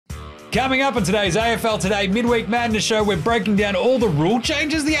Coming up on today's AFL Today Midweek Madness show, we're breaking down all the rule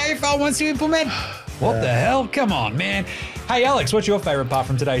changes the AFL wants to implement. What the hell? Come on, man. Hey, Alex, what's your favourite part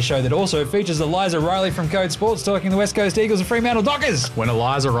from today's show that also features Eliza Riley from Code Sports talking the West Coast Eagles and Fremantle Dockers? When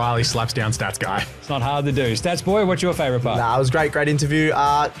Eliza Riley slaps down Stats Guy. It's not hard to do. Stats Boy, what's your favourite part? Nah, it was great interview.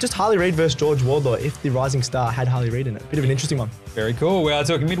 Just Harley Reid versus George Wardlaw, if the Rising Star had Harley Reid in it. Bit of an interesting one. Very cool. We are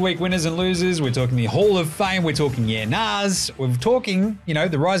talking midweek winners and losers. We're talking the Hall of Fame. We're talking Nas. We're talking,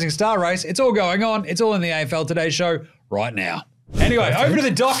 the Rising Star race. It's all going on. It's all in the AFL Today show right now. Anyway, over to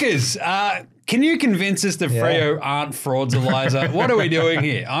the Dockers. Can you convince us that Freo aren't frauds, Eliza? What are we doing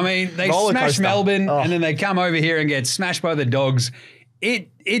here? I mean, they smash Melbourne and then they come over here and get smashed by the Dogs.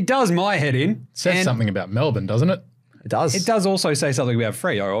 It does my head in. Says something about Melbourne, doesn't it? It does. It does also say something about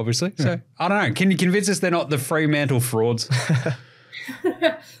Freo, obviously. So, I don't know. Can you convince us they're not the Fremantle frauds?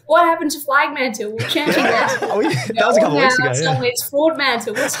 What happened to Flag Mantle? We're changing that. That was a couple of weeks ago. Suddenly it's Fraud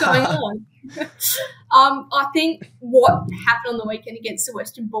Mantle. What's going on? I think what happened on the weekend against the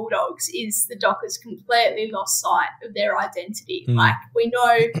Western Bulldogs is the Dockers completely lost sight of their identity. Like, we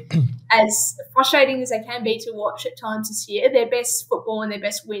know, as frustrating as they can be to watch at times this year, their best football and their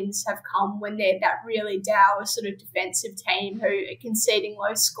best wins have come when they're that really dour sort of defensive team who are conceding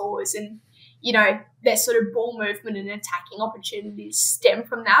low scores, and their sort of ball movement and attacking opportunities stem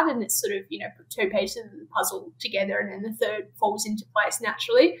from that, and it's sort of, put two pieces of the puzzle together and then the third falls into place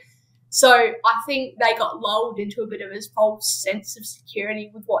naturally. So I think they got lulled into a bit of a false sense of security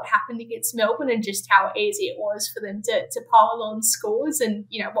with what happened against Melbourne and just how easy it was for them to pile on scores. And,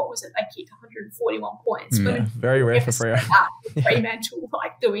 what was it? They kicked 141 points. But very rare for Freo. Fremantle,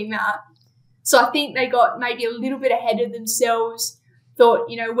 doing that. So I think they got maybe a little bit ahead of themselves, thought,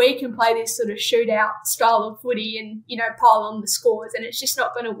 we can play this sort of shootout style of footy and, pile on the scores, and it's just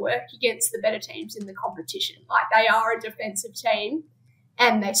not going to work against the better teams in the competition. Like, they are a defensive team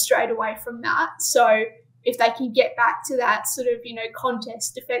and they strayed away from that. So if they can get back to that sort of,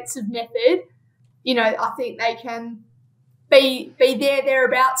 contest defensive method, I think they can be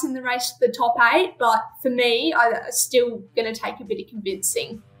thereabouts in the race to the top 8. But for me, I'm still going to take a bit of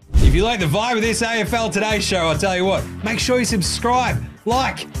convincing. If you like the vibe of this AFL Today show, I'll tell you what, make sure you subscribe,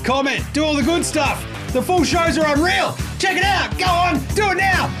 like, comment, do all the good stuff. The full shows are unreal. Check it out. Go on, do it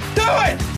now. Do it.